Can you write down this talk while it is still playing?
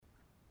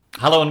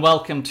Hello and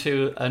welcome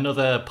to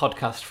another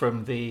podcast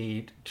from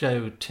the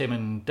Joe, Tim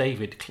and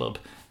David Club.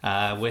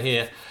 We're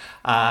here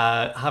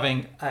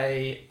having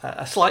a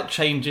slight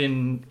change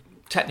in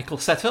technical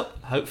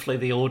setup. Hopefully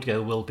the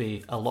audio will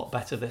be a lot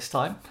better this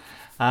time.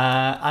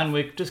 And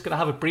we're just going to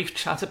have a brief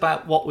chat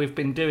about what we've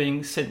been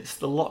doing since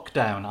the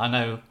lockdown. I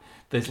know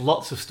there's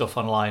lots of stuff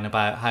online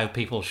about how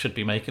people should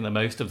be making the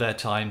most of their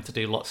time to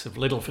do lots of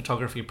little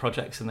photography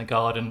projects in the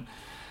garden.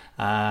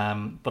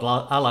 But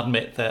I'll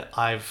admit that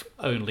I've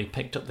only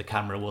picked up the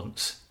camera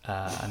once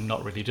and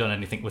not really done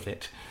anything with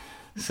it.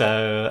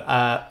 So,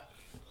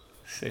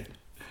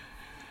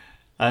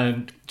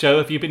 and Joe,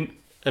 have you been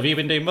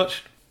doing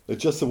much?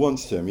 Just the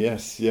once, Tim.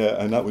 Yes,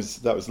 yeah, and that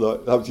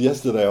was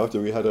yesterday after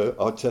we had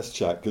our test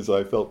chat because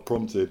I felt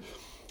prompted,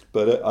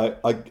 but I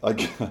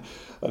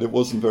and it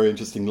wasn't very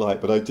interesting light.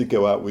 But I did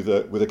go out with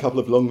a couple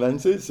of long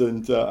lenses,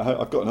 and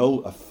I've got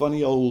a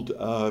funny old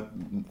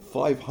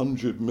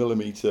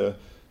 500mm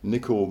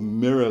nickel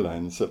mirror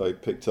lens that I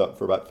picked up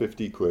for about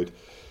 50 quid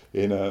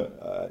in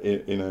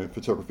a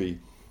photography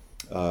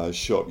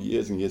shop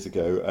years and years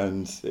ago,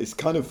 and it's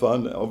kind of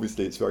fun.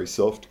 Obviously, it's very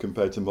soft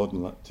compared to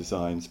modern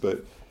designs,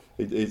 but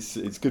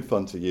it's good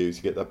fun to use.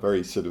 You get that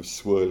very sort of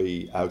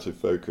swirly, out of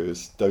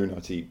focus,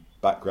 donutty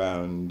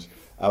background,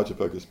 out of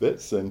focus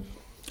bits, and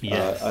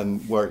yes.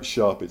 And where it's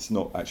sharp, it's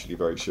not actually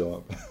very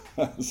sharp,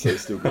 so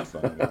it's still good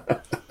fun.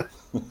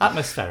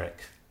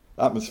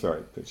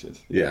 Atmospheric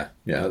pictures. Yeah.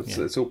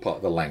 It's all part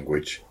of the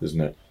language,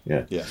 isn't it?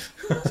 Yeah.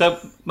 So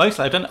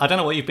mostly, I don't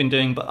know what you've been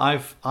doing, but I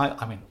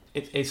mean,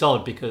 it's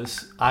odd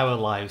because our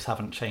lives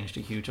haven't changed a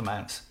huge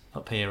amount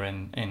up here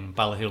in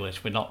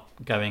Ballachulish. We're not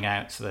going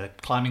out to the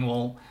climbing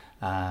wall.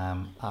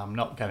 I'm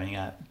not going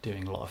out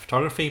doing a lot of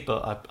photography,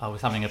 but I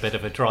was having a bit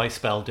of a dry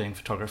spell doing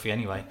photography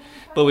anyway.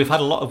 But we've had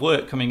a lot of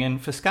work coming in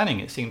for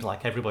scanning. It seems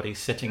like everybody's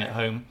sitting at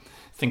home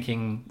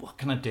thinking, what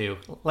can I do?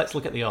 Let's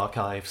look at the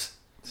archives.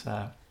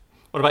 So,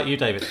 what about you,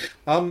 David?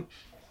 I'm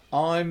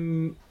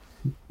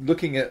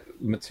looking at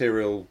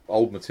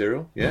old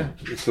material. Yeah,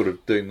 sort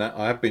of doing that.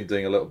 I have been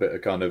doing a little bit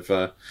of kind of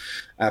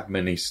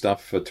admin-y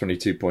stuff for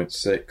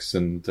 22.6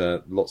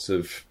 and lots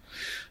of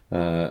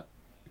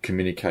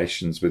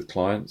communications with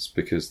clients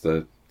because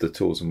the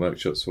tours and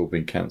workshops have all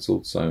been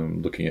cancelled. So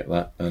I'm looking at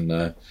that,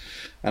 and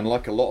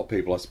like a lot of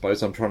people, I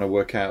suppose, I'm trying to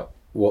work out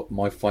what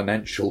my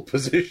financial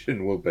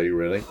position will be,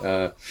 really,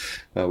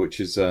 which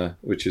is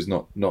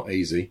not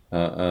easy.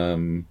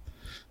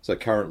 So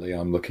currently,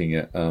 I'm looking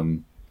at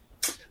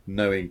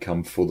no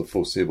income for the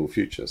foreseeable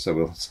future. So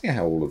we'll see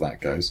how all of that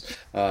goes.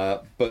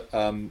 But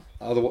in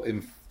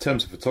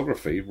terms of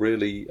photography,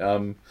 really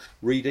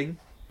reading.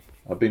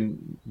 I've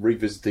been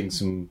revisiting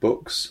some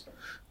books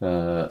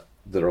that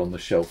are on the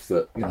shelf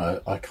that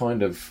I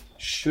kind of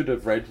should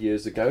have read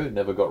years ago,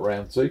 never got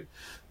round to.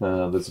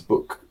 There's a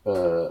book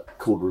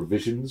called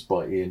Revisions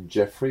by Ian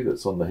Jeffrey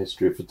that's on the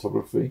history of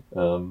photography,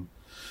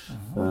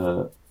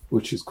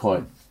 which is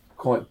quite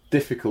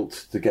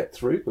difficult to get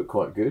through, but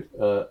quite good.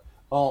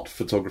 Art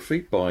Photography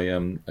by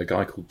a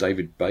guy called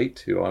David Bate,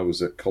 who I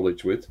was at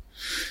college with.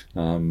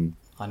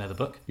 I know the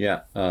book.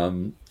 Yeah,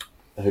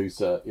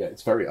 who's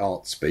it's very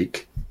art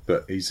speak,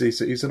 but he's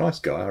a nice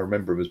guy. I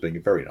remember him as being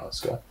a very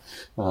nice guy.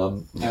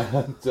 And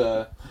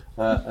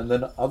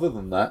then other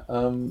than that,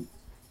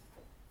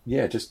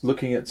 just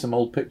looking at some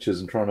old pictures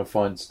and trying to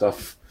find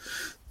stuff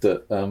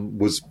that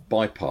was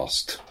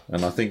bypassed.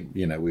 And I think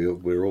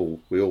we're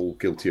all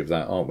guilty of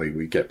that, aren't we?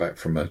 We get back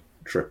from a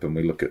trip and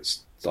we look at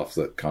stuff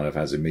that kind of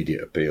has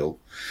immediate appeal,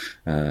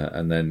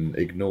 and then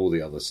ignore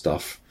the other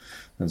stuff.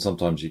 And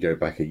sometimes you go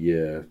back a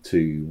year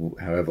to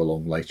however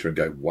long later and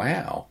go,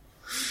 "Wow,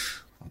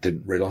 I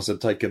didn't realise I'd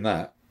taken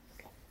that."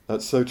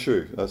 That's so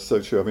true. I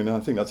mean, I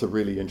think that's a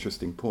really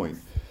interesting point.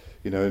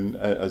 And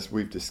as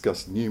we've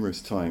discussed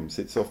numerous times,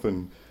 it's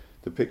often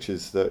the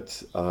pictures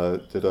that are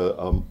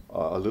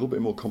a little bit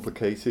more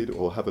complicated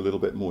or have a little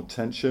bit more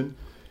tension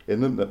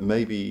in them that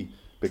maybe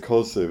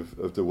because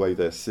of the way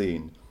they're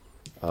seen,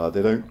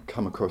 they don't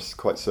come across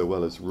quite so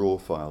well as raw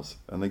files,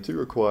 and they do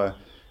require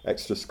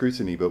extra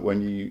scrutiny. But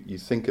when you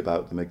think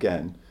about them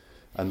again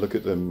and look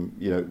at them,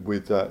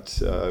 with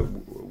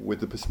with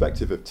the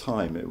perspective of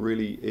time,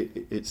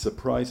 it's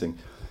surprising.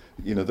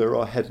 There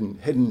are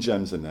hidden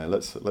gems in there.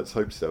 Let's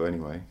hope so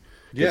anyway.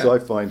 Because I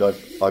find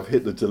I've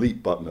hit the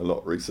delete button a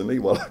lot recently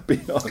while I've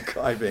been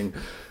archiving.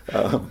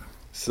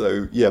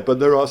 But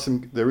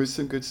there is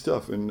some good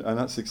stuff, and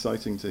that's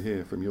exciting to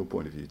hear from your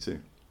point of view too.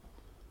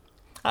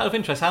 Out of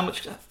interest, how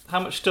much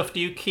stuff do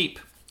you keep?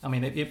 I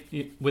mean,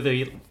 with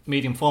the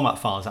medium format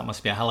files, that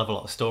must be a hell of a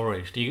lot of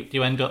storage. Do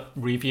you end up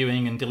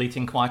reviewing and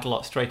deleting quite a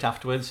lot straight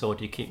afterwards, or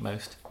do you keep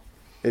most?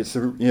 It's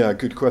a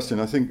good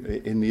question. I think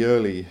in the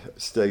early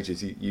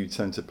stages you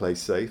tend to play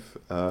safe,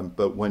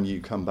 but when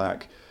you come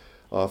back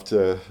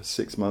after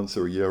 6 months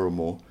or a year or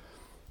more,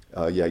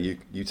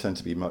 you tend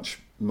to be much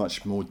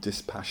more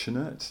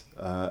dispassionate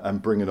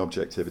and bring an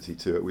objectivity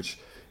to it, which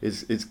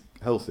is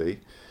healthy.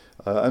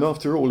 And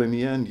after all, in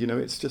the end,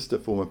 it's just a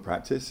form of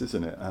practice,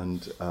 isn't it?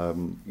 And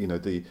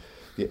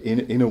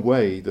in a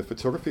way, the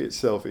photography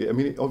itself. I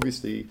mean,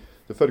 obviously,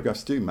 the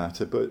photographs do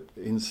matter, but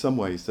in some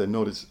ways they're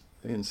not as.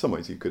 In some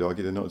ways, you could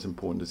argue they're not as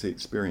important as the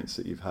experience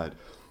that you've had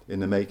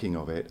in the making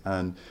of it.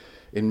 And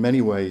in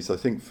many ways, I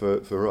think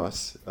for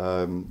us,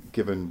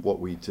 given what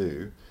we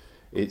do,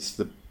 it's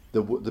the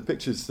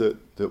pictures that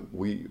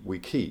we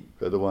keep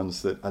are the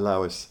ones that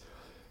allow us,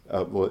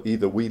 well,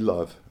 either we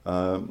love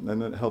and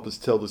that help us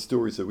tell the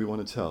stories that we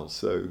want to tell.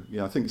 So,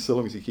 I think so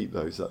long as you keep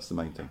those, that's the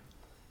main thing.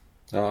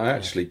 I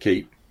actually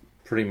keep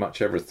pretty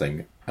much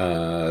everything.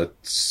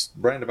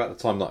 Around about the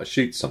time that I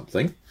shoot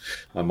something,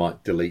 I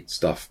might delete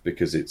stuff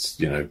because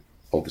it's,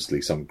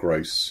 obviously some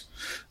gross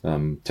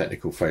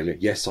technical failure.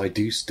 Yes, I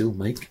do still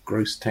make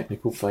gross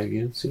technical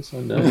failures. Yes, I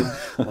know.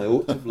 I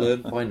ought to have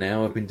learned by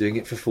now. I've been doing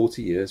it for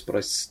 40 years, but I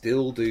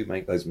still do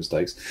make those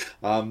mistakes.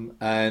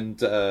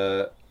 And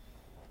other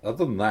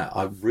than that,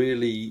 I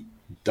really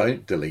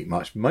don't delete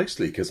much,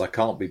 mostly because I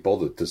can't be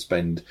bothered to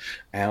spend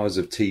hours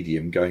of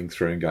tedium going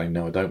through and going,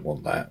 no, I don't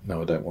want that.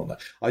 No, I don't want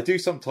that. I do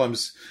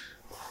sometimes.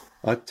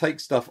 I take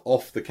stuff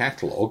off the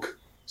catalogue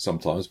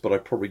sometimes, but I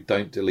probably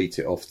don't delete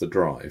it off the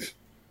drive.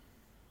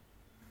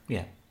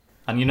 Yeah.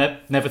 And you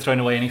never thrown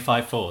away any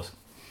 5.4s?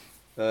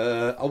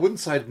 I wouldn't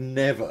say I'd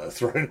never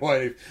thrown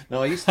away.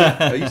 No, I used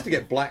to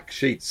get black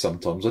sheets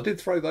sometimes. I did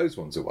throw those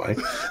ones away.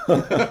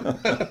 Black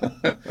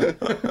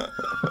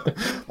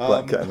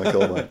cat in the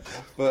coal mine.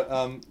 But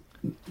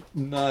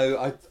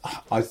no,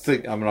 I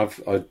think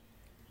I've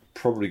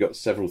probably got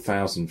several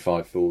thousand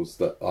 5.4s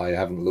that I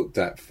haven't looked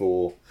at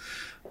for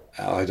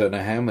I don't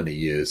know how many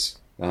years,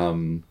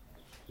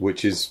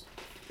 which is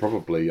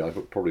probably I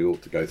probably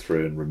ought to go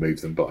through and remove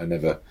them, but I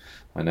never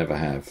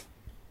have.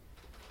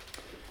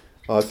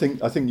 I think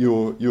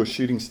your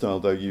shooting style,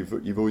 though,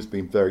 you've always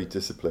been very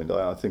disciplined.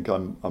 I think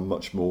I'm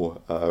much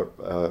more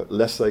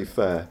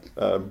laissez-faire,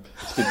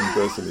 speaking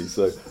personally.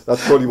 So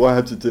that's probably why I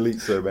had to delete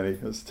so many.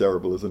 That's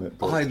terrible, isn't it?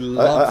 But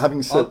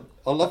having said,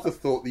 I love the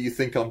thought that you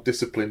think I'm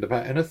disciplined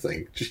about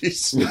anything.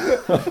 Jeez.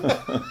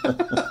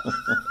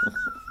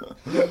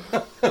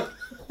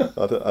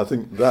 I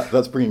think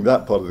that's bringing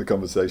that part of the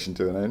conversation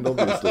to an end,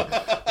 obviously.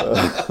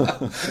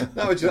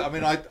 No,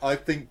 I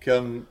think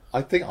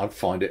I'd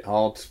find it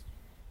hard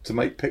to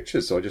make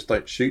pictures, so I just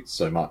don't shoot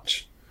so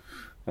much.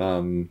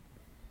 When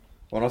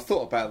I've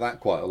thought about that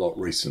quite a lot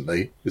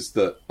recently, is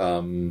that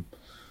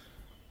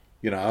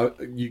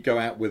you go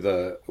out with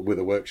a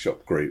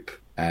workshop group,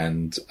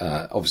 and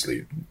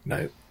obviously,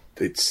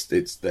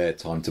 it's their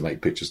time to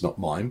make pictures, not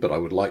mine. But I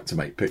would like to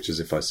make pictures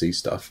if I see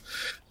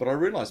stuff. But I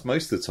realise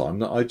most of the time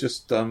that I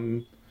just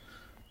I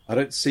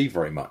don't see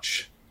very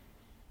much.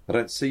 I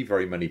don't see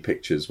very many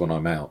pictures when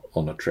I'm out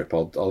on a trip.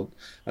 We'll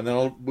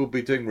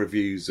be doing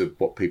reviews of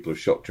what people have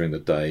shot during the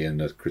day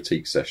and a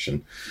critique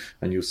session,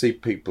 and you'll see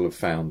people have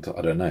found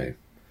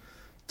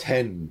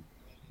 10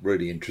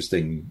 really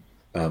interesting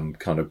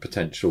kind of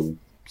potential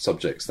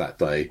subjects that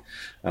day,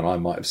 and I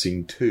might have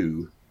seen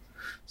 2.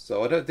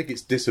 So I don't think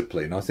it's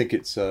discipline. I think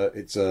it's I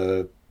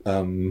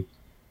don't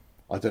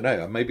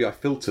know. Maybe I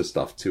filter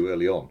stuff too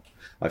early on.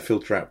 I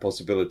filter out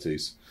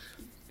possibilities.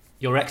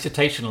 Your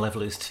excitation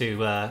level is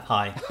too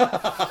high.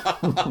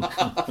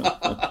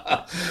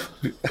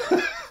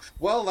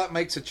 Well, that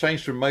makes a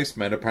change from most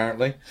men,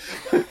 apparently.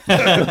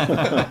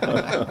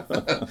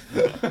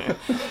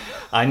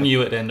 I knew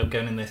it'd end up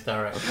going in this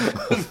direction.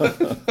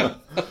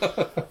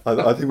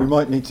 I think we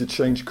might need to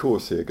change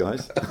course here,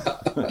 guys.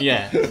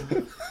 Yeah.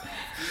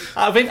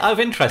 Out of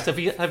interest, have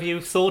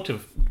you thought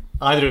of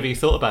either of you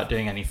thought about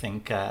doing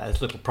anything as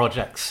little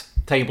projects,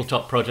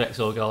 tabletop projects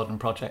or garden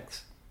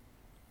projects?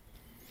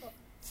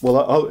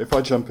 Well, if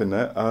I jump in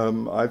there,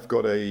 I've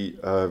got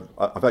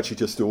I've actually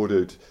just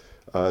ordered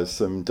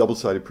some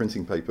double-sided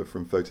printing paper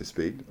from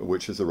Photospeed,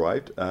 which has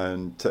arrived,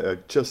 and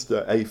just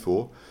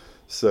A4,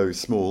 so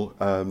small.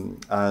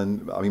 And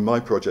I mean, my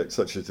project,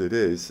 such as it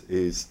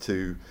is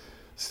to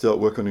start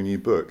work on a new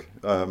book.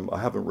 I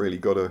haven't really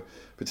got a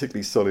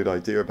particularly solid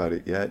idea about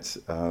it yet,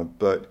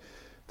 but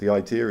the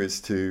idea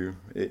is to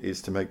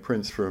make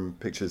prints from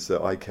pictures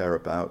that I care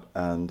about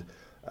and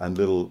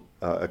little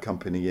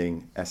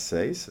accompanying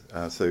essays.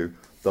 So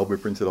they'll be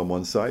printed on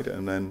one side,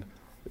 and then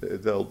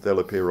they'll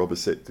appear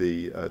opposite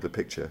the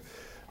picture.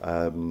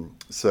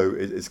 So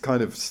it's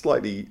kind of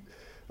slightly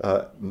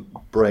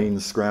brain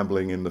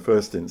scrambling in the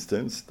first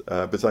instance,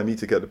 but I need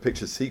to get the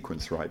picture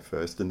sequence right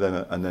first, and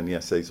then the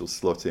essays will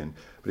slot in.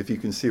 But if you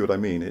can see what I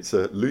mean, it's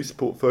a loose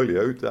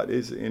portfolio that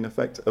is in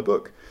effect a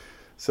book.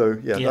 So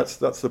yeah.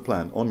 that's the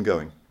plan,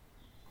 ongoing.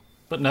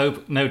 But no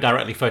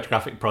directly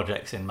photographic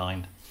projects in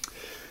mind.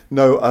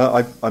 No,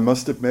 I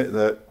must admit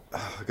that,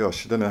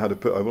 gosh, I don't know how to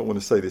put. I don't want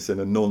to say this in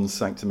a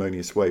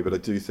non-sanctimonious way, but I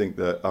do think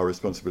that our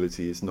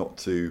responsibility is not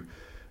to.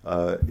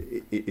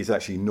 Is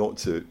actually not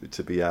to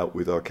be out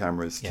with our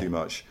cameras too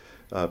much,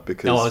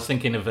 because. No, I was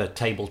thinking of a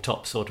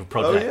tabletop sort of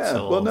project. Oh yeah,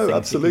 well no,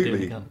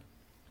 absolutely.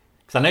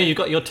 Because I know you've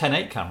got your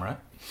 10.8 camera.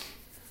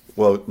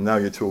 Well, now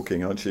you're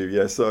talking, aren't you?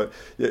 Yeah. So,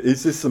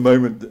 is this the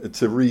moment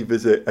to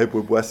revisit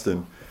Edward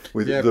Weston?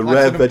 with Yeah, the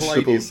rare platinum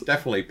vegetables. Palladium,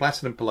 definitely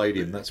platinum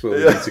palladium. That's where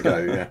we need to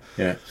go.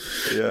 Yeah.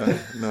 Yeah,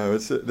 no,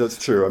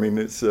 that's true. I mean,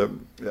 it's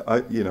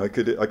I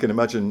can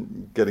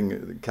imagine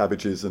getting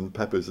cabbages and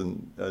peppers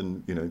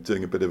and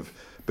doing a bit of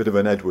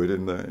an Edward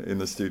in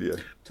the studio.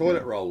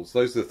 Toilet rolls.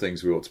 Those are the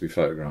things we ought to be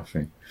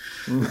photographing.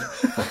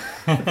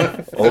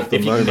 Of the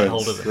If you can get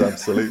hold moments, of them.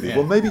 absolutely. Yeah.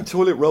 Well, maybe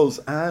toilet rolls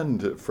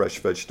and fresh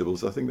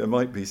vegetables. I think there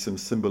might be some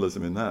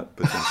symbolism in that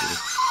potentially.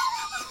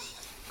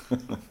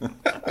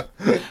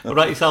 What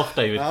about yourself,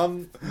 David?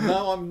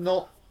 No, I'm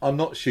not. I'm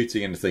not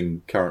shooting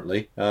anything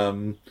currently.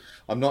 I'm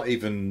not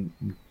even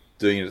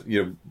doing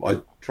it.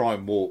 I try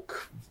and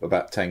walk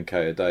about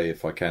 10k a day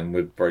if I can.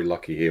 We're very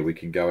lucky here. We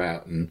can go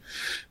out and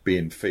be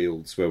in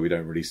fields where we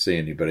don't really see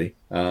anybody.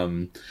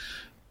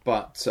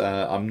 But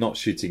I'm not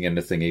shooting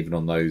anything even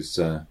on those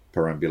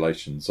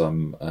perambulations.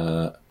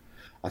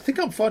 I think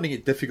I'm finding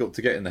it difficult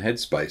to get in the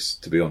headspace,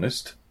 to be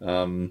honest.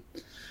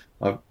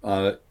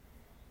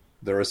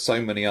 There are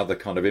so many other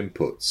kind of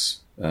inputs.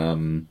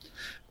 And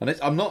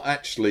I'm not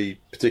actually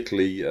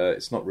particularly,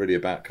 it's not really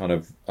about kind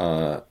of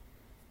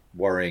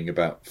worrying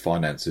about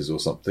finances or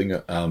something.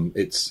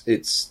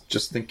 It's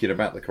just thinking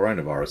about the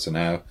coronavirus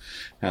and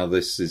how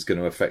this is going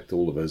to affect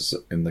all of us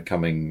in the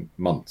coming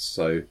months.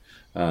 So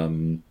I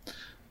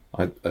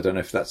don't know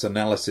if that's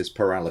analysis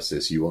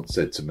paralysis you once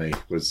said to me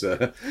was.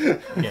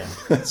 Yeah.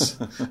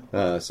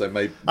 So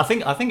maybe I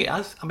think it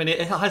has. I mean,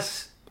 it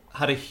has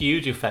had a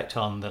huge effect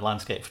on the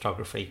landscape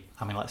photography.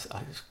 I mean, let's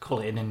call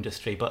it an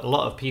industry, but a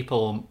lot of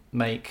people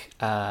make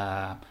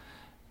a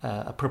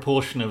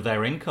proportion of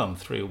their income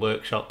through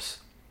workshops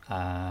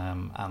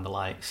and the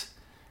likes,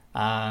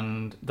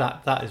 and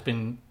that has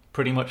been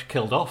pretty much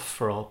killed off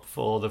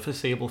for the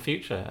foreseeable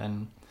future.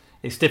 And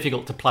it's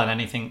difficult to plan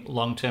anything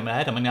long term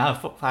ahead. I mean,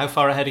 how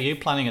far ahead are you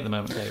planning at the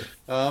moment, David?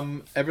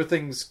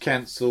 everything's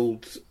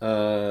cancelled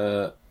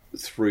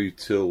through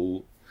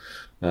till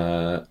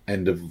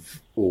end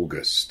of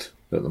August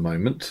at the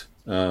moment.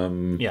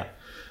 Yeah.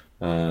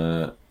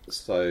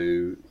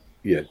 So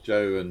yeah,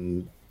 Joe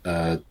and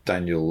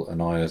Daniel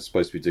and I are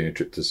supposed to be doing a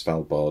trip to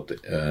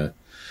Svalbard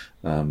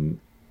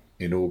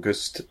in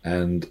August,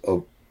 and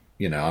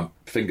I'm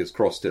fingers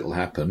crossed it'll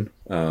happen.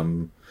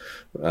 And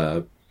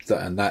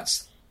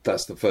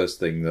that's the first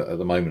thing that at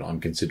the moment I'm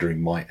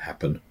considering might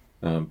happen.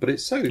 But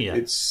it's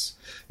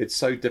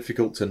so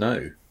difficult to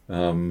know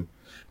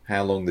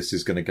how long this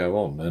is going to go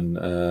on,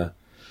 and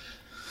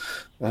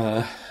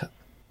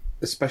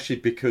especially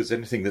because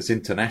anything that's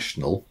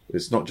international,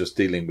 it's not just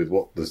dealing with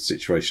what the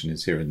situation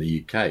is here in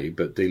the UK,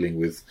 but dealing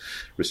with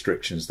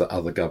restrictions that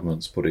other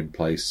governments put in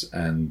place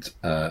and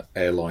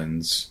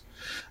airlines.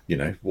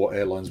 What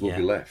airlines will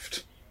be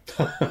left.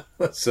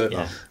 That's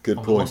good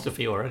Well, point. lost a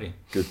few already.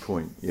 Good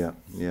point. Yeah.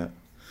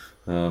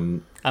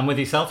 And with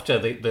yourself, Joe,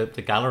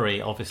 the gallery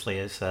obviously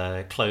is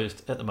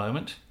closed at the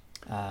moment.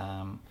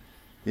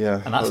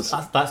 Yeah. And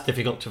that's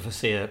difficult to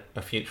foresee a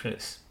future.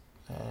 It's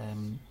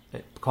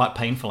quite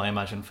painful, I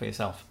imagine, for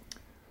yourself.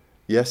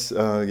 Yes,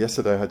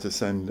 yesterday I had to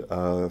send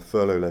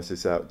furlough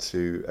letters out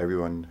to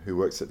everyone who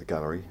works at the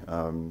gallery,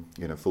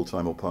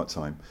 full-time or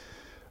part-time.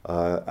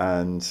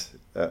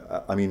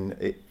 I mean,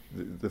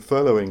 the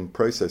furloughing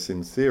process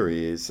in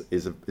theory is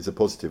a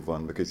positive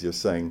one, because you're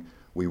saying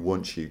we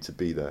want you to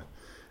be there.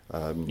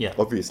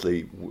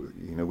 Obviously,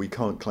 we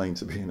can't claim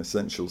to be an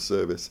essential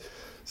service,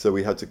 so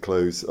we had to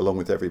close along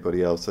with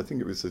everybody else. I think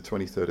it was the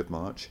 23rd of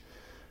March.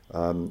 So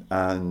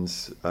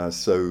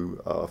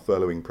our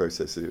furloughing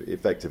process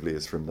effectively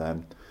is from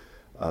then,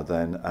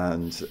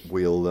 and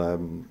we'll,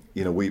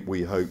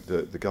 we hope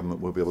that the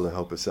government will be able to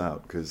help us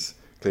out, because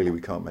clearly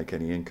we can't make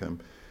any income.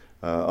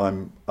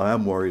 I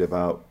am worried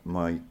about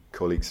my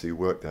colleagues who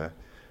work there,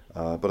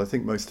 but I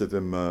think most of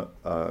them,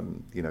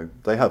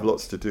 they have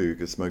lots to do,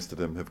 because most of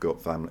them have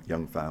got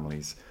young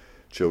families,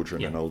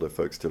 children, and older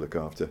folks to look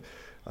after.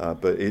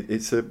 But it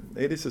is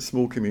a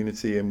small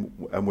community, and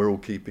we're all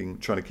trying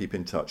to keep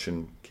in touch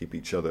and keep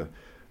each other,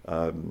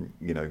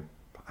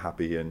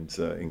 happy and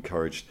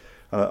encouraged.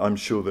 I'm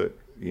sure that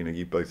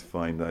you both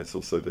find that it's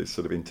also those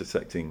sort of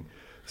intersecting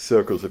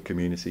circles of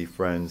community,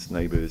 friends,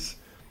 neighbours,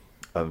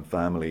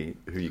 family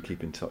who you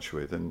keep in touch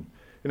with, and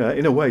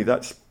in a way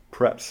that's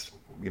perhaps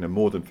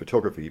more than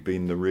photography,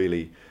 been the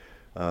really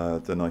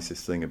the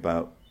nicest thing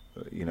about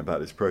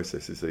this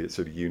process, is the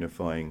sort of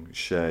unifying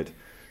shared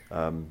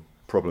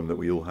problem that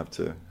we all have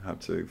to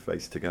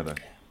face together.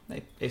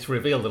 It's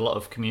revealed a lot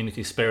of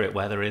community spirit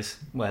where there is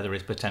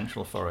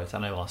potential for it. I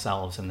know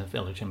ourselves in the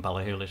village in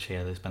Ballachulish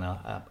here, there's been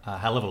a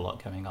hell of a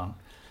lot going on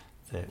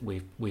that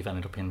we've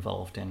ended up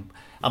involved in.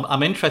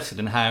 I'm interested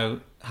in how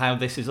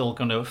this is all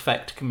going to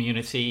affect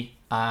community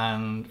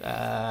and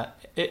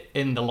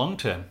in the long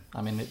term.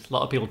 I mean, it's a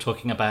lot of people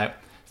talking about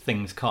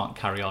things can't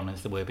carry on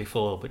as they were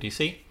before, but do you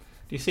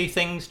see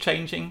things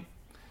changing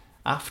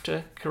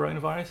after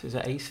coronavirus? Is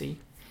it AC?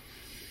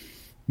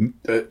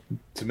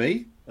 To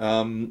me,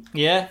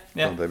 yeah.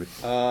 Oh, David.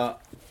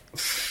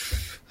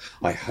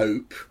 I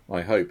hope.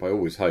 I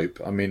always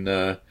hope. I mean,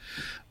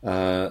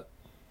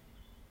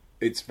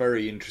 it's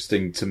very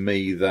interesting to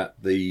me that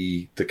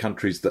the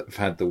countries that have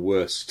had the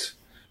worst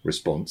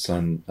response,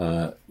 and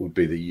would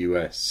be the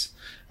US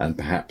and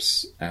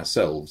perhaps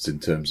ourselves in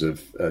terms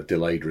of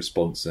delayed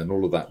response. And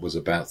all of that was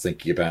about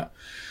thinking about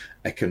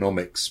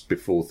economics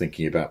before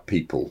thinking about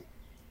people,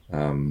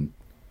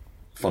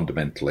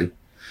 fundamentally.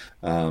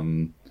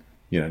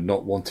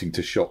 Not wanting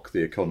to shock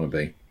the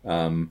economy.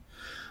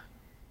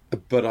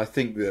 But I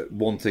think that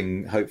one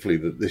thing, hopefully,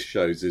 that this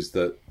shows is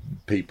that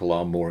people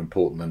are more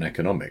important than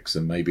economics,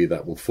 and maybe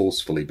that will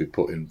forcefully be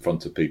put in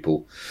front of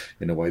people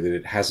in a way that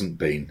it hasn't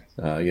been.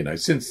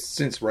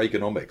 Since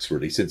Reaganomics,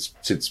 really,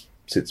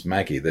 since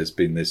Maggie, there's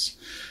been this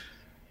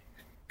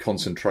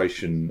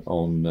concentration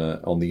on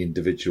the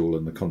individual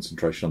and the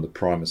concentration on the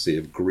primacy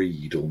of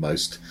greed,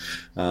 almost,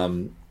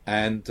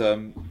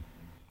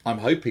 I'm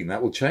hoping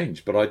that will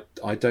change, but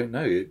I don't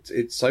know.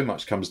 It so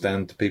much comes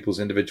down to people's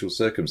individual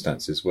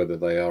circumstances, whether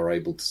they are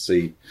able to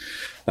see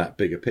that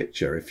bigger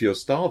picture. If you're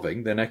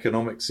starving, then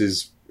economics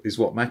is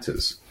what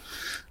matters.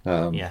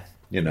 And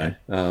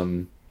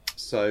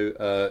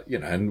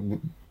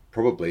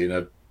probably in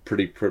a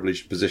pretty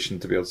privileged position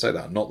to be able to say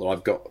that. Not that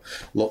I've got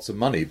lots of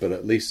money, but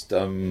at least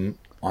I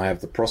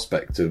have the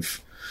prospect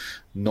of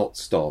not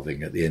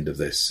starving at the end of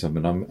this. I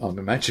mean, I'm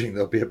imagining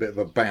there'll be a bit of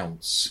a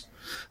bounce.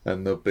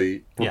 And there'll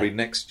be probably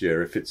next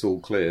year, if it's all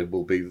clear,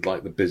 will be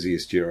like the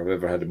busiest year I've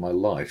ever had in my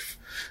life.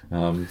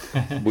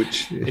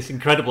 Which it's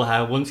incredible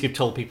how once you've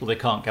told people they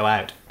can't go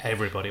out,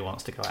 everybody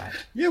wants to go out.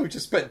 Yeah, we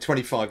just spent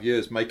 25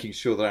 years making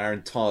sure that our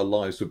entire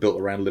lives were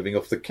built around living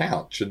off the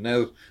couch, and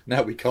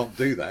now we can't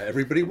do that.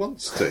 Everybody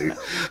wants to.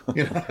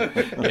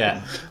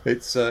 Yeah,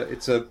 it's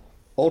a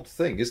odd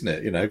thing, isn't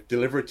it?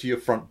 Deliver it to your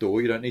front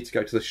door. You don't need to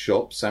go to the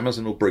shops.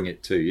 Amazon will bring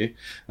it to you.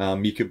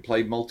 You can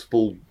play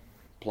multiple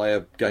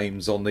player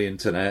games on the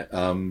internet.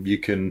 You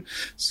can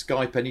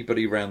Skype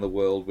anybody around the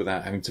world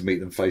without having to meet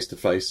them face to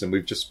face, and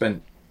we've just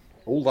spent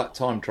all that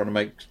time trying to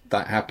make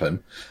that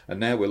happen, and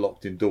now we're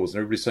locked indoors and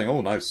everybody's saying, oh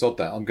no, sod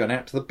that, I'm going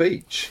out to the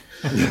beach.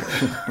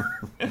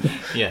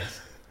 Yes.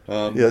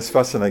 It's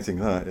fascinating,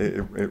 that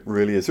it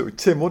really is. So,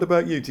 Tim, what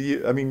about you? Do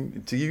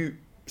you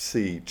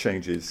see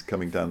changes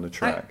coming down the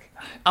track?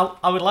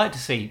 I would like to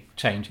see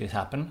changes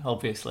happen,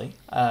 obviously,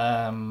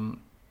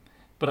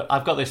 but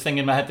I've got this thing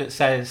in my head that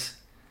says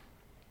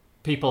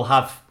people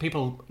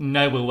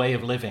know a way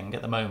of living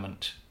at the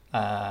moment,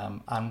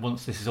 and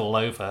once this is all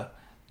over,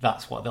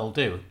 that's what they'll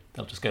do.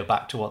 They'll just go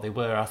back to what they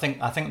were. I think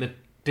the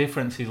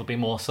differences will be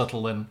more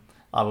subtle than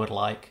I would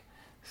like.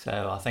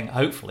 So I think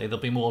hopefully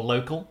there'll be more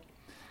local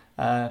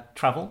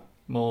travel,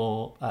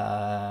 more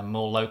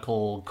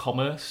local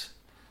commerce,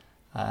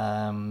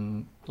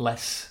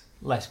 less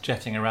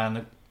jetting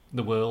around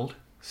the world.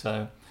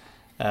 So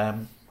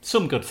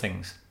some good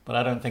things, but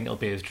I don't think it'll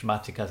be as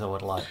dramatic as I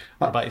would like.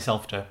 What about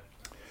yourself, Joe?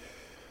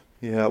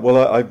 Yeah, well,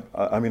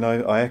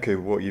 I echo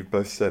what you've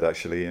both said,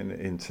 actually,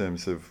 in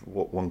terms of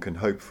what one can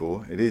hope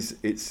for.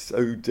 It's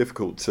so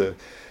difficult to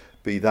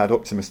be that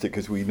optimistic,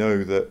 because we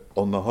know that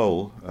on the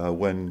whole,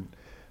 when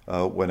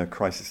a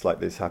crisis like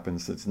this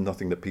happens, there's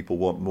nothing that people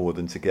want more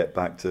than to get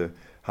back to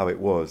how it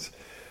was.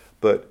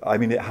 But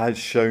it has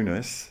shown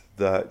us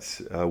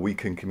that we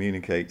can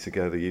communicate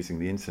together using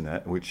the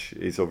internet, which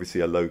is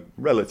obviously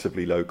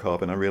relatively low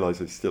carbon. I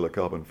realise it's still a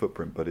carbon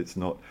footprint, but it's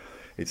not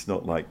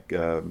like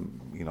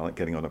like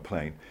getting on a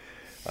plane.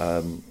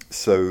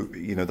 So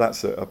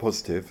that's a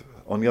positive.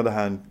 On the other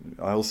hand,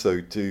 I also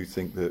do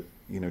think that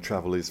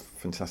travel is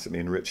fantastically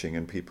enriching,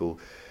 and people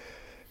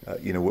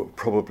will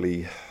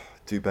probably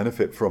do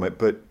benefit from it.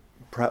 But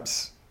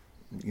perhaps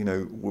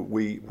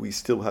we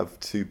still have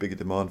too big a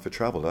demand for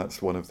travel.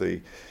 That's one of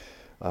the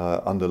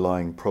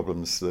underlying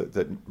problems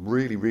that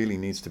really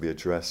needs to be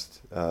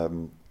addressed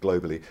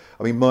globally.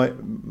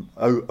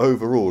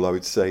 Overall, I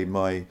would say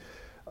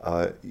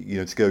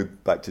to go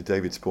back to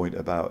David's point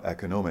about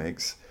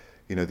economics,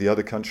 the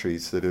other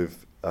countries that have,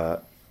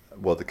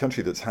 the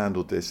country that's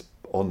handled this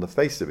on the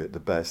face of it the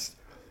best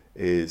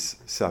is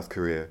South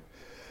Korea,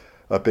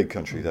 a big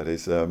country that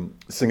is,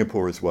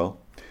 Singapore as well,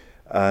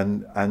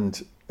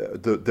 and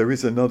there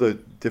is another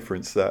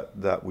difference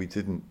that we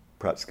didn't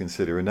perhaps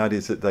consider, and that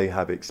is that they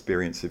have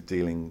experience of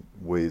dealing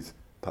with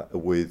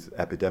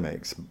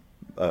epidemics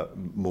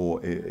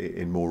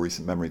in more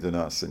recent memory than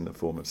us, in the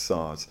form of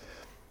SARS.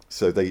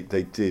 So they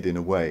did, in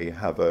a way,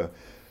 have a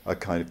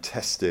kind of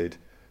tested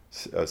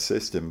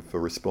system for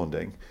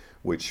responding,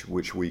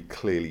 which we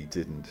clearly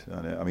didn't.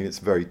 And it's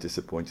very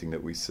disappointing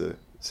that we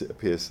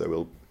appear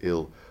so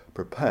ill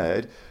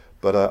prepared.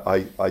 But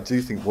I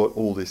do think what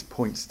all this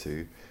points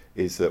to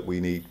is that we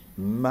need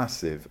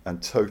massive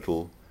and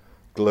total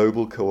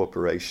global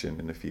cooperation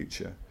in the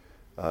future,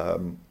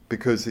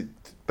 because it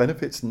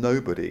benefits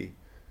nobody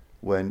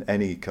when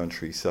any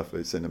country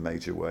suffers in a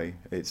major way.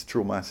 It's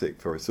traumatic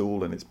for us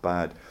all, and it's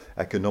bad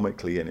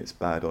economically, and it's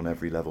bad on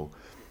every level.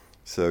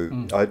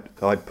 So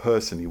I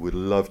personally would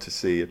love to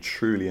see a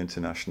truly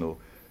international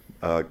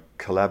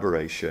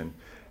collaboration.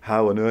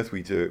 How on earth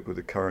we do it with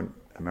the current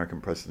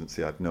American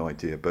presidency, I have no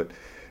idea. But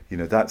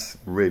that's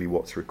really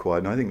what's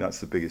required, and I think that's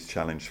the biggest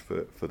challenge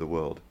for the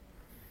world.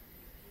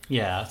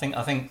 Yeah, I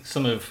think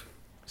some of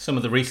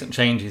the recent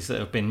changes that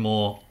have been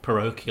more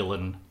parochial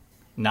and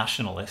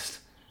nationalist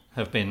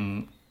have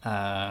been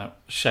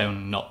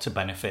shown not to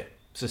benefit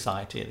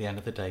society at the end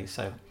of the day.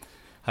 So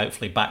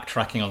hopefully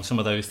backtracking on some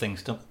of those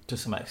things to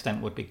some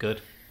extent would be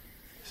good.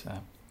 So.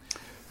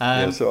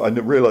 So I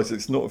realise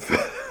it's not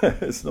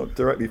it's not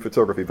directly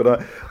photography,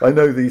 but I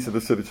know these are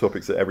the sort of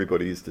topics that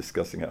everybody is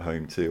discussing at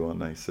home too, aren't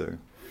they? So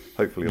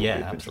hopefully, it'll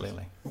be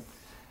absolutely.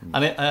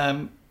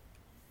 And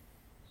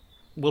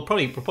we'll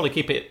probably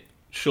keep it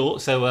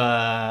short, so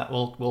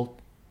we'll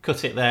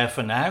cut it there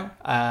for now,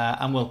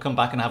 and we'll come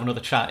back and have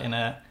another chat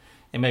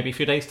in maybe a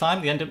few days'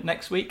 time, the end of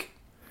next week.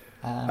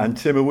 And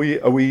Tim, are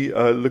we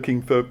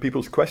looking for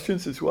people's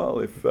questions as well?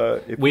 If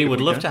we would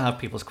love to have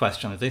people's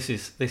questions. This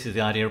is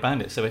the idea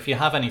around it. So if you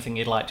have anything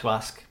you'd like to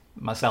ask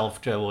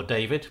myself, Joe, or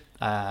David,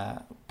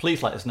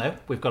 please let us know.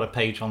 We've got a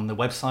page on the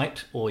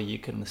website, or you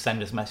can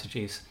send us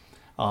messages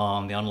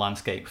on the On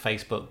Landscape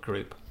Facebook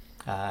group,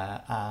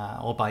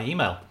 or by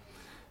email.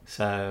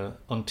 So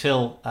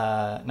until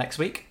next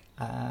week,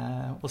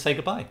 we'll say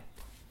goodbye.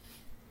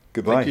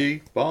 Goodbye. Thank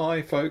you.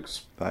 Bye,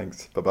 folks.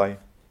 Thanks. Bye-bye.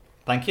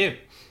 Thank you.